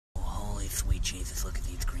sweet Jesus, look at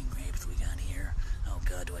these green grapes we got here. Oh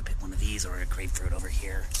god, do I pick one of these or a grapefruit over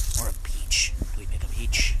here? Or a peach? Do we pick a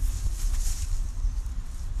peach?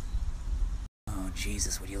 Oh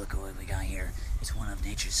Jesus, what do you look at what we got here? It's one of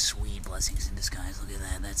nature's sweet blessings in disguise. Look at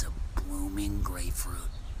that, that's a blooming grapefruit.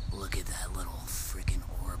 Look at that little freaking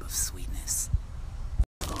orb of sweetness.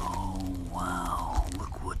 Oh wow,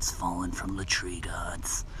 look what's fallen from the tree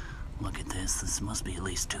gods. Look at this, this must be at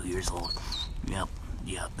least 2 years old. Yep,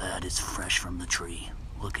 that is fresh from the tree.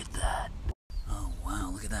 Look at that. Oh wow,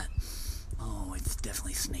 look at that. Oh, it's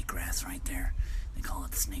definitely snake grass right there. They call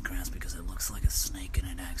it snake grass because it looks like a snake and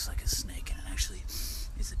it acts like a snake, and it actually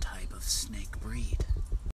is a type of snake breed.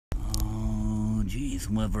 Oh geez,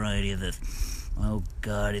 what variety is this? Oh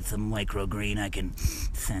god, it's a microgreen, I can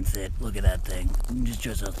sense it. Look at that thing. It's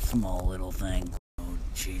just a small little thing. Oh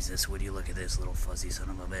Jesus, would you look at this little fuzzy son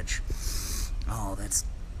of a bitch? Oh, that's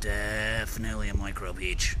definitely a micro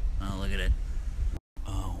peach. Oh, look at it.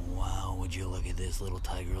 Oh wow, would you look at this little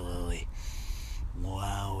tiger lily?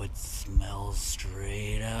 Wow, it smells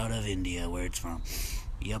straight out of India, where it's from.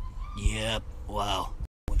 Yep, wow.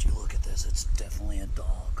 Would you look at this? It's definitely a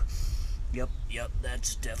dog. Yep,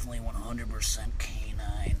 that's definitely 100%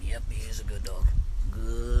 canine. Yep, he is a good dog.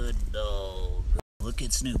 Good dog. Look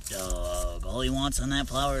at Snoop Dogg. All he wants on that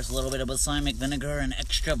flower is a little bit of balsamic vinegar and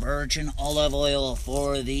extra virgin olive oil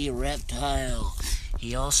for the reptile.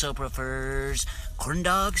 He also prefers corn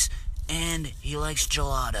dogs, and he likes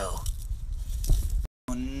gelato.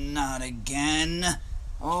 Oh, not again.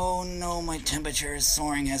 Oh no, my temperature is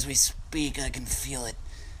soaring as we speak. I can feel it.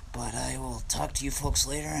 But I will talk to you folks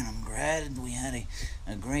later, and I'm glad we had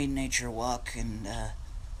a great nature walk, and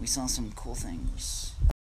we saw some cool things.